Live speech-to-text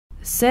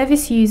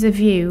Service user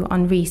view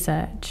on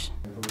research.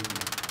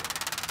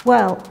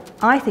 Well,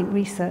 I think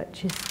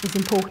research is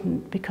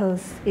important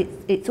because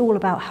it's all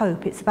about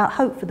hope. It's about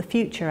hope for the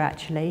future,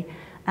 actually,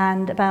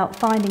 and about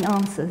finding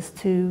answers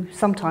to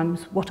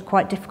sometimes what are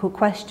quite difficult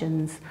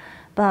questions.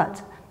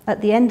 But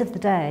at the end of the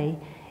day,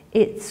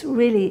 it's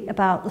really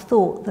about the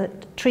thought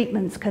that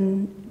treatments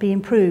can be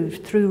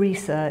improved through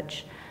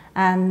research,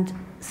 and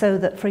so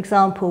that, for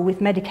example,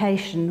 with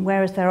medication,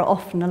 whereas there are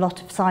often a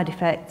lot of side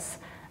effects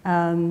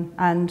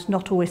and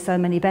not always so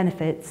many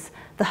benefits,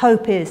 the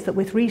hope is that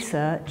with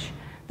research,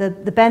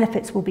 the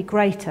benefits will be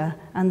greater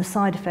and the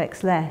side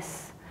effects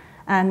less,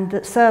 and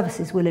that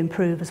services will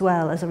improve as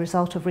well as a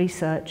result of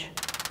research.